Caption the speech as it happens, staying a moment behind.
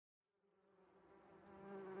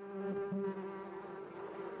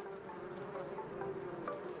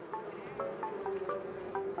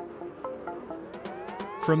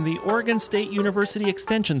From the Oregon State University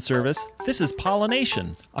Extension Service, this is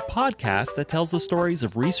Pollination, a podcast that tells the stories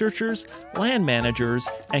of researchers, land managers,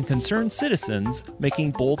 and concerned citizens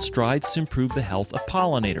making bold strides to improve the health of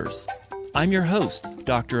pollinators. I'm your host,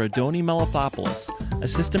 Dr. Adoni Melithopoulos,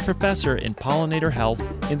 Assistant Professor in Pollinator Health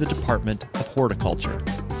in the Department of Horticulture.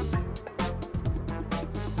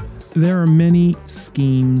 There are many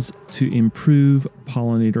schemes to improve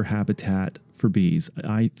pollinator habitat for bees.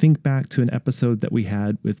 I think back to an episode that we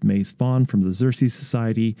had with Mace Vaughn from the Xerces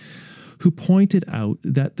Society, who pointed out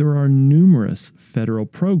that there are numerous federal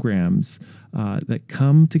programs that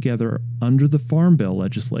come together under the Farm Bill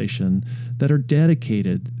legislation that are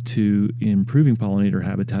dedicated to improving pollinator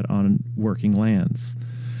habitat on working lands.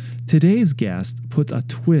 Today's guest puts a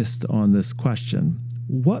twist on this question.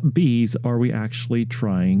 What bees are we actually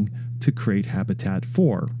trying to create habitat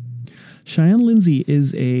for? Cheyenne Lindsay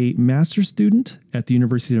is a master's student at the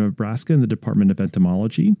University of Nebraska in the Department of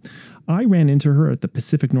Entomology. I ran into her at the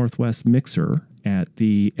Pacific Northwest Mixer at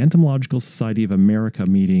the Entomological Society of America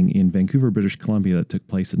meeting in Vancouver, British Columbia that took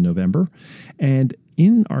place in November. And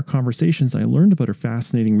in our conversations, I learned about her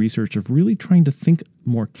fascinating research of really trying to think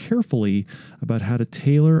more carefully about how to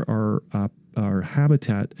tailor our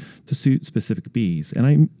habitat to suit specific bees.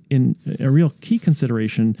 And a real key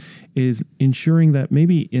consideration is ensuring that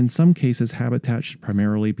maybe in some cases habitat should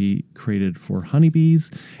primarily be created for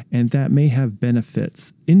honeybees, and that may have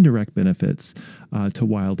benefits, indirect benefits, to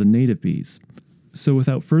wild and native bees. So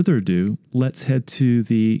without further ado, let's head to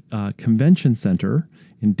the Convention Center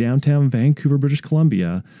in downtown Vancouver, British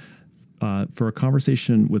Columbia, for a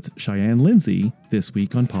conversation with Cheyenne Lindsay this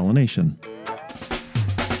week on Pollination.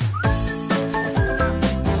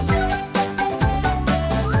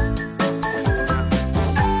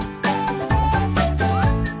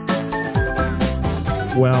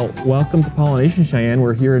 Well, welcome to Pollination, Cheyenne.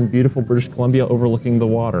 We're here in beautiful British Columbia overlooking the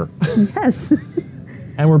water. Yes.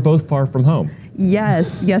 And we're both far from home.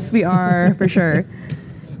 Yes, we are, for sure.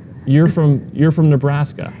 You're from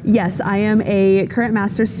Nebraska. Yes, I am a current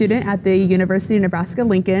master's student at the University of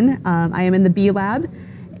Nebraska-Lincoln. I am in the bee lab,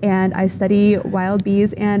 and I study wild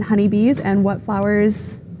bees and honeybees and what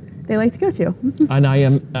flowers they like to go to.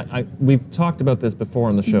 And we've talked about this before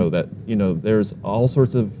on the show, that, there's all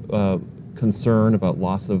sorts of concern about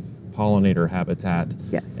loss of pollinator habitat.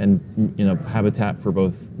 Yes. And habitat for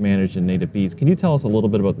both managed and native bees. Can you tell us a little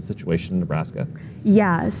bit about the situation in Nebraska?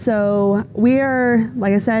 Yeah, so we are,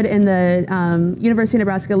 like I said, in the University of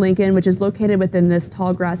Nebraska-Lincoln, which is located within this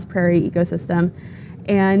tall grass prairie ecosystem.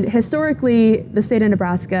 And historically, the state of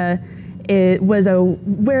Nebraska, it was a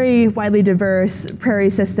very widely diverse prairie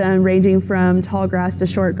system ranging from tall grass to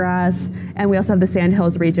short grass, and we also have the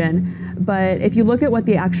Sandhills region. But if you look at what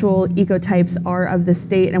the actual ecotypes are of the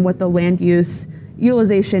state and what the land use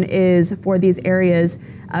utilization is for these areas,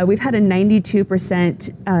 we've had a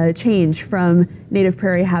 92% change from native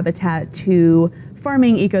prairie habitat to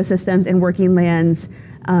farming ecosystems and working lands,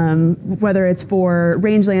 whether it's for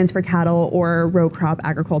rangelands for cattle or row crop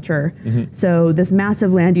agriculture. Mm-hmm. So this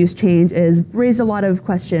massive land use change has raised a lot of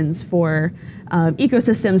questions for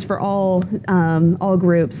ecosystems for all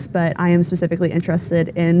groups, but I am specifically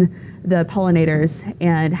interested in the pollinators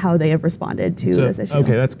and how they have responded to this issue.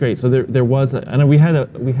 Okay, that's great. So there was, we had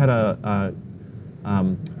a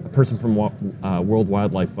person from World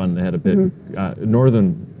Wildlife Fund that had a big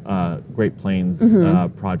northern Great Plains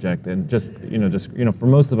project, and just for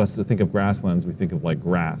most of us to think of grasslands, we think of like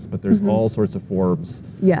grass, but there's all sorts of forbs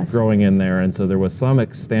growing in there, and so there was some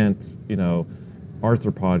extent,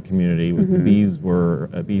 arthropod community with the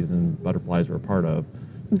bees and butterflies were a part of,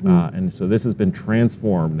 and so this has been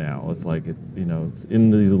transformed now. It's like it's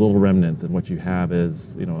in these little remnants, and what you have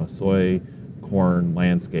is a soy corn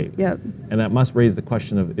landscape. Yep. And that must raise the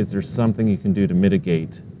question of, is there something you can do to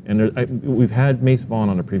mitigate? And we've had Mace Vaughn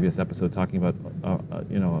on a previous episode talking about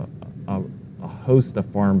a host of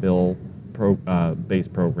Farm Bill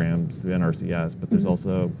based programs through NRCS, but there's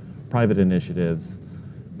also private initiatives.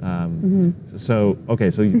 So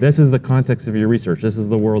this is the context of your research. This is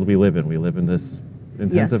the world we live in. We live in this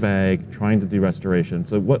intensive ag, trying to do restoration.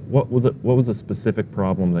 So what was a specific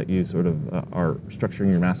problem that you sort of are structuring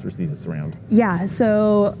your master's thesis around? Yeah,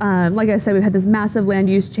 so like I said, we've had this massive land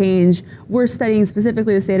use change. We're studying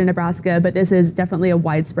specifically the state of Nebraska, but this is definitely a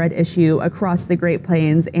widespread issue across the Great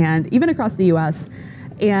Plains and even across the U.S.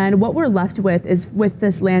 And what we're left with is, with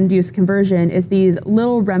this land use conversion, is these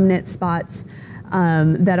little remnant spots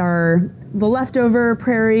that are the leftover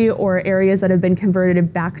prairie or areas that have been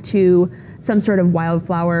converted back to some sort of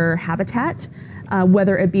wildflower habitat.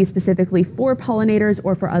 whether it be specifically for pollinators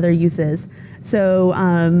or for other uses. So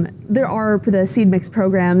there are the seed mix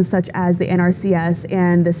programs such as the NRCS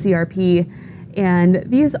and the CRP, and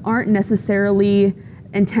these aren't necessarily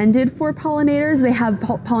intended for pollinators. They have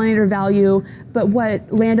pollinator value, but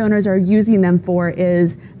what landowners are using them for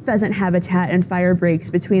is pheasant habitat and fire breaks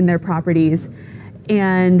between their properties.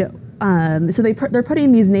 And so they're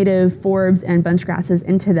putting these native forbs and bunch grasses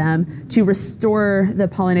into them to restore the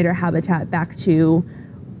pollinator habitat back to,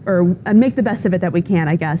 or make the best of it that we can,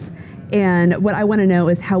 I guess. And what I want to know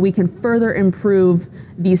is how we can further improve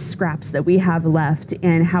these scraps that we have left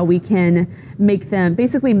and how we can make them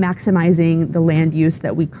basically maximizing the land use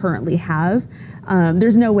that we currently have.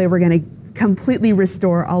 There's no way we're going to completely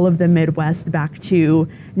restore all of the Midwest back to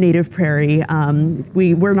native prairie.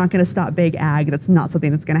 We're not going to stop big ag. That's not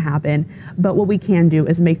something that's going to happen. But what we can do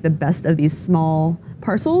is make the best of these small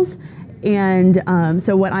parcels. And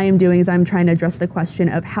so what I am doing is I'm trying to address the question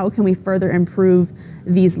of how can we further improve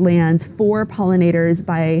these lands for pollinators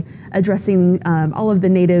by addressing all of the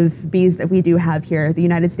native bees that we do have here. The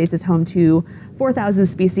United States is home to 4,000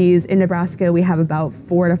 species. In Nebraska, we have about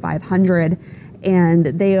 400 to 500. And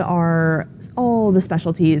they are all the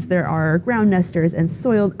specialties. There are ground nesters and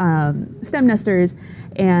soil stem nesters,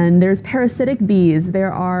 and there's parasitic bees.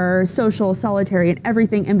 There are social, solitary, and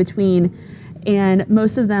everything in between. And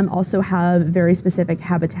most of them also have very specific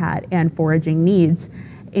habitat and foraging needs.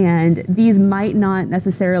 And these might not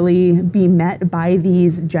necessarily be met by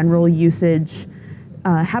these general usage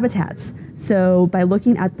habitats. So by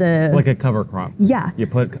looking at the... Like a cover crop. Yeah. You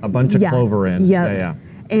put a bunch of clover in. Yep. Yeah.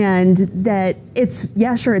 And that it's,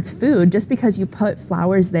 sure, it's food. Just because you put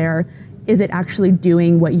flowers there, is it actually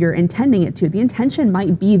doing what you're intending it to? The intention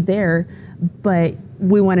might be there, but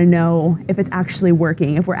we want to know if it's actually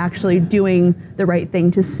working, if we're actually doing the right thing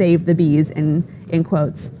to save the bees, in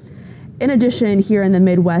quotes. In addition, here in the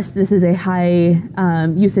Midwest, this is a high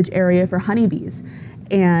usage area for honeybees.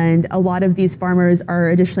 And a lot of these farmers are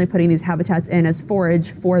additionally putting these habitats in as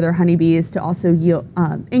forage for their honeybees to also yield,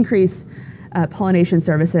 increase pollination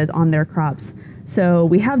services on their crops. So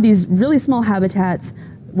we have these really small habitats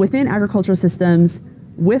within agricultural systems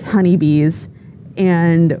with honeybees,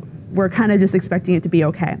 and we're kind of just expecting it to be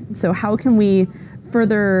okay. So how can we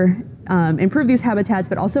further improve these habitats,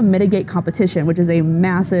 but also mitigate competition, which is a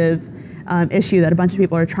massive issue that a bunch of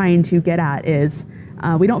people are trying to get at. Is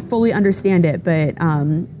we don't fully understand it, but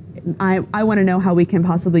I want to know how we can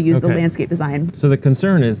possibly use the landscape design. So the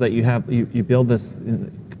concern is that you build this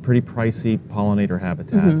pretty pricey pollinator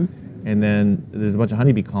habitat, and then there's a bunch of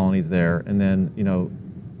honeybee colonies there, and then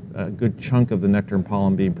a good chunk of the nectar and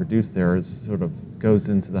pollen being produced there goes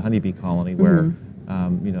into the honeybee colony, where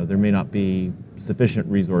there may not be sufficient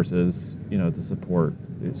resources to support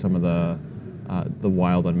some of the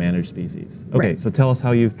wild unmanaged species. Okay, Right. So tell us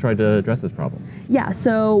how you've tried to address this problem. Yeah,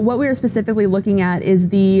 so what we are specifically looking at is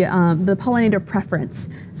the pollinator preference.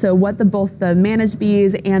 So what both the managed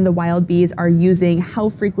bees and the wild bees are using, how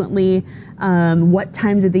frequently, what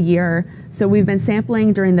times of the year. So we've been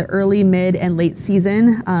sampling during the early, mid, and late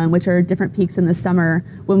season, which are different peaks in the summer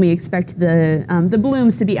when we expect the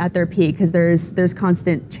blooms to be at their peak, because there's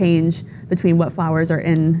constant change between what flowers are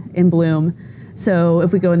in bloom. So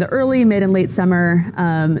if we go in the early, mid, and late summer,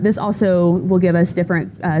 this also will give us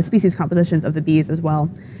different species compositions of the bees as well.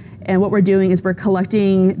 And what we're doing is we're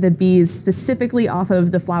collecting the bees specifically off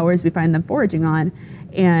of the flowers we find them foraging on,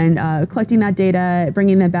 and collecting that data,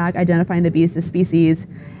 bringing them back, identifying the bees to species.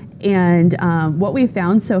 And what we've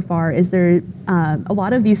found so far is a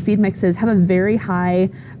lot of these seed mixes have a very high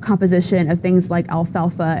composition of things like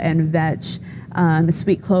alfalfa and vetch,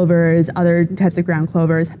 sweet clovers, other types of ground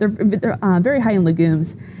clovers. They're very high in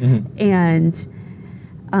legumes. And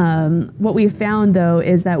what we've found, though,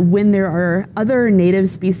 is that when there are other native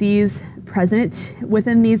species present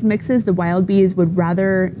within these mixes, the wild bees would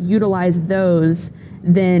rather utilize those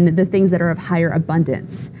than the things that are of higher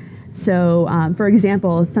abundance. So, for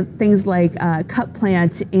example, some things like cup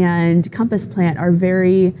plant and compass plant are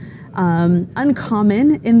very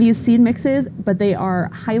uncommon in these seed mixes, but they are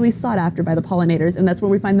highly sought after by the pollinators, and that's where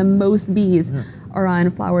we find the most bees are on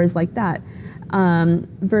flowers like that.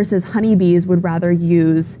 Versus honeybees would rather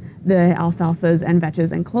use the alfalfas and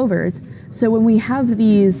vetches and clovers. So when we have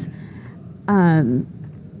these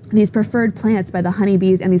preferred plants by the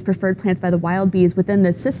honeybees and these preferred plants by the wild bees within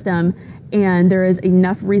the system, and there is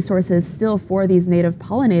enough resources still for these native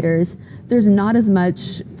pollinators, there's not as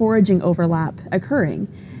much foraging overlap occurring.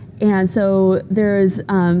 And so there's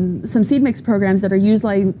some seed mix programs that are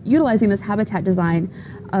utilizing this habitat design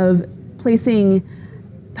of placing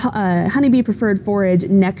honeybee preferred forage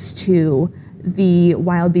next to the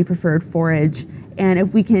wild bee preferred forage. And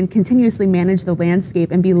if we can continuously manage the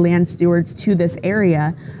landscape and be land stewards to this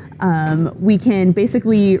area, we can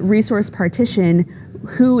basically resource partition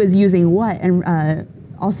who is using what, and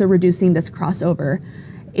also reducing this crossover.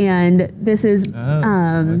 And this is,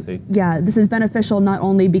 this is beneficial not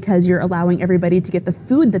only because you're allowing everybody to get the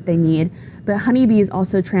food that they need, but honeybees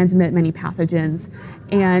also transmit many pathogens.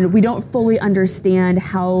 And we don't fully understand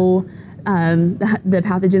how the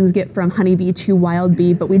pathogens get from honeybee to wild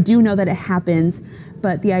bee, but we do know that it happens.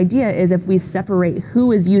 But the idea is if we separate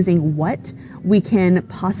who is using what, we can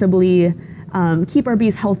possibly keep our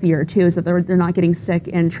bees healthier too, so that they're not getting sick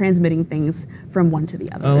and transmitting things from one to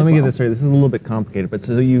the other. Let me get this straight. This is a little bit complicated, but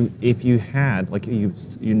so if you had, like you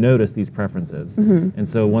notice these preferences, and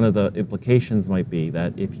so one of the implications might be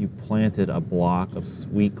that if you planted a block of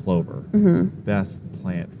sweet clover, best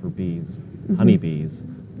plant for bees, honeybees,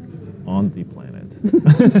 on the planet.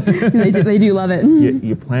 they do love it.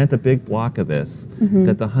 You plant a big block of this,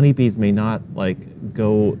 that the honeybees may not like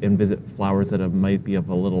go and visit flowers that might be of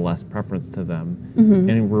a little less preference to them,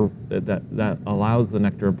 and that allows the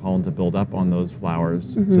nectar and pollen to build up on those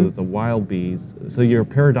flowers, so that the wild bees. So you're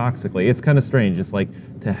paradoxically, it's kind of strange. It's like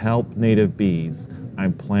to help native bees,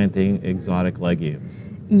 I'm planting exotic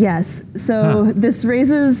legumes. Yes, so this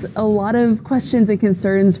raises a lot of questions and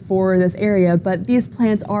concerns for this area, but these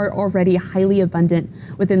plants are already highly abundant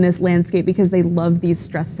within this landscape because they love these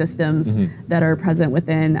stress systems that are present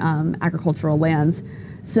within agricultural lands.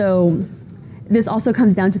 So this also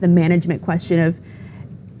comes down to the management question of,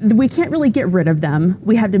 we can't really get rid of them.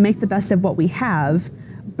 We have to make the best of what we have,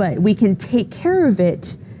 but we can take care of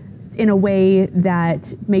it in a way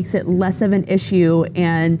that makes it less of an issue.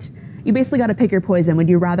 And you basically got to pick your poison. Would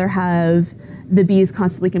you rather have the bees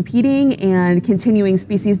constantly competing and continuing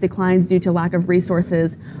species declines due to lack of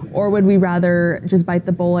resources, or would we rather just bite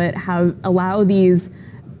the bullet, allow these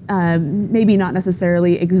maybe not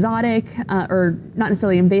necessarily exotic or not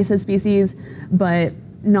necessarily invasive species, but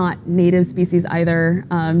not native species either,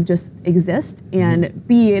 just exist and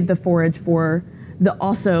be the forage for the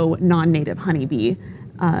also non-native honeybee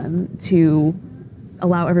to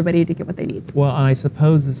allow everybody to get what they need. Well, I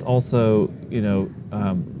suppose this also,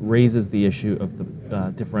 raises the issue of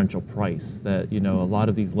the differential price. That a lot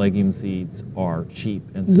of these legume seeds are cheap,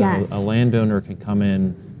 and so a landowner can come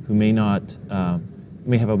in who may not,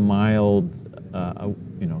 may have a mild,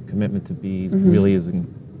 commitment to bees, really isn't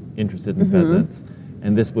interested in pheasants,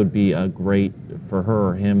 and this would be a great for her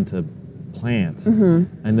or him to plant.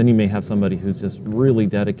 And then you may have somebody who's just really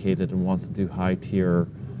dedicated and wants to do high tier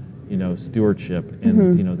stewardship,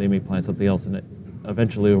 and they may plant something else, and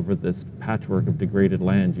eventually over this patchwork of degraded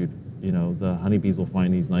land, the honeybees will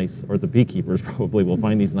find these nice, or the beekeepers probably will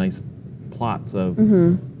find these nice plots of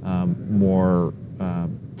more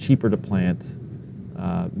cheaper to plant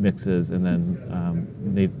mixes, and then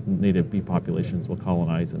native bee populations will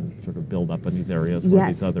colonize and sort of build up in these areas where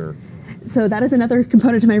these other. So that is another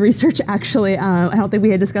component to my research, actually. I don't think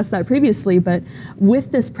we had discussed that previously, but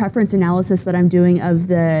with this preference analysis that I'm doing of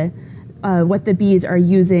the what the bees are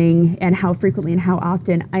using and how frequently and how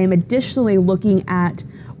often, I am additionally looking at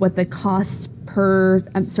what the cost per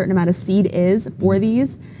a certain amount of seed is for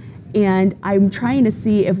these, and I'm trying to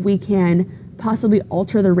see if we can possibly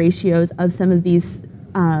alter the ratios of some of these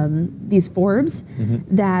forbs,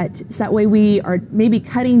 so that way we are maybe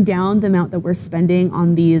cutting down the amount that we're spending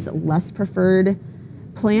on these less preferred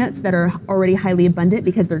plants that are already highly abundant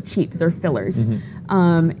because they're cheap, they're fillers,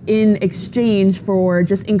 in exchange for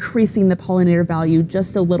just increasing the pollinator value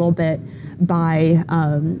just a little bit by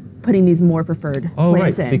putting these more preferred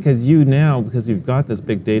plants in. Because because you've got this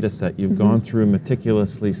big data set, you've gone through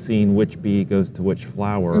meticulously seeing which bee goes to which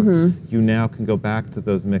flower, you now can go back to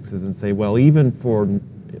those mixes and say, well, even for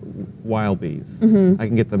wild bees, I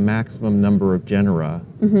can get the maximum number of genera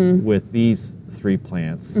with these 3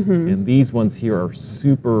 plants, and these ones here are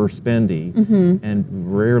super spendy and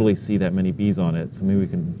rarely see that many bees on it, so maybe we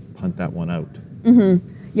can punt that one out.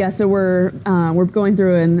 Yeah, so we're going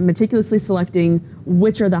through and meticulously selecting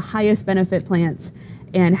which are the highest benefit plants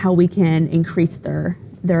and how we can increase their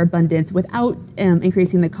abundance without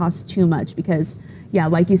increasing the cost too much, because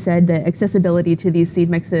like you said, the accessibility to these seed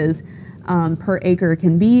mixes per acre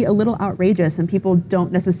can be a little outrageous, and people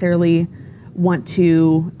don't necessarily want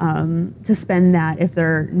to spend that if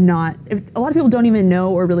they're not. If a lot of people don't even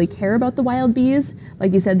know or really care about the wild bees.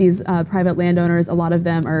 Like you said, these private landowners, a lot of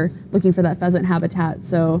them are looking for that pheasant habitat.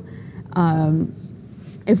 So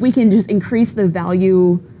if we can just increase the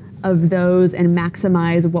value of those and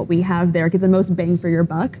maximize what we have there, get the most bang for your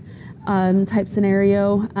buck type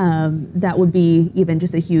scenario, that would be even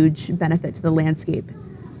just a huge benefit to the landscape.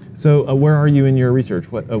 So where are you in your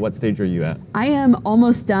research? What stage are you at? I am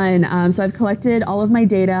almost done. So I've collected all of my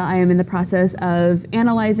data. I am in the process of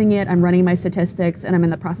analyzing it. I'm running my statistics, and I'm in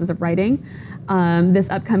the process of writing. This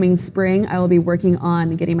upcoming spring, I will be working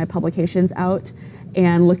on getting my publications out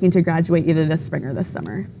and looking to graduate either this spring or this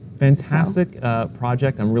summer. Fantastic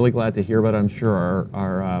project. I'm really glad to hear about it. I'm sure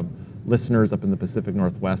our listeners up in the Pacific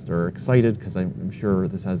Northwest are excited because I'm sure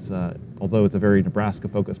this has, although it's a very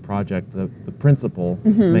Nebraska-focused project, the principle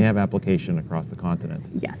may have application across the continent.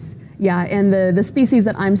 Yes. Yeah, and the species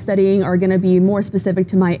that I'm studying are going to be more specific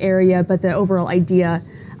to my area, but the overall idea,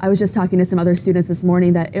 I was just talking to some other students this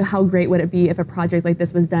morning that how great would it be if a project like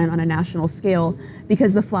this was done on a national scale,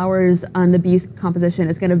 because the flowers on the bee's composition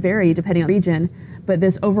is going to vary depending on the region, but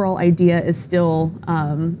this overall idea is still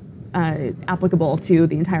applicable to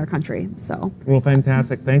the entire country. So. Well,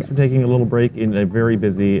 fantastic. Thanks for taking a little break in a very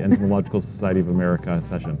busy Entomological Society of America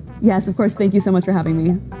session. Yes, of course. Thank you so much for having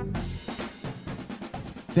me.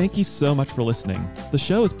 Thank you so much for listening. The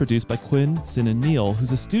show is produced by Quinn Sinan-Neal,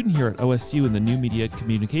 who's a student here at OSU in the New Media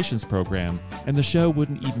Communications program, and the show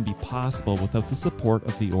wouldn't even be possible without the support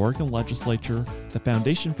of the Oregon Legislature, the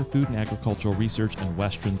Foundation for Food and Agricultural Research, and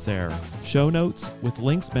Western SARE. Show notes with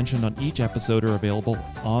links mentioned on each episode are available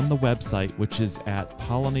on the website, which is at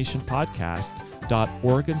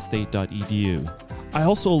pollinationpodcast.oregonstate.edu. I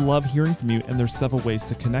also love hearing from you, and there's several ways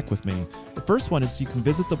to connect with me. The first one is you can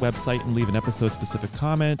visit the website and leave an episode-specific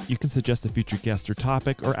comment. You can suggest a future guest or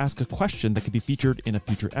topic, or ask a question that could be featured in a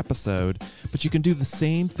future episode. But you can do the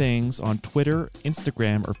same things on Twitter,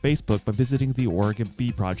 Instagram, or Facebook by visiting the Oregon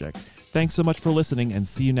Bee Project. Thanks so much for listening, and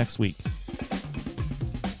see you next week.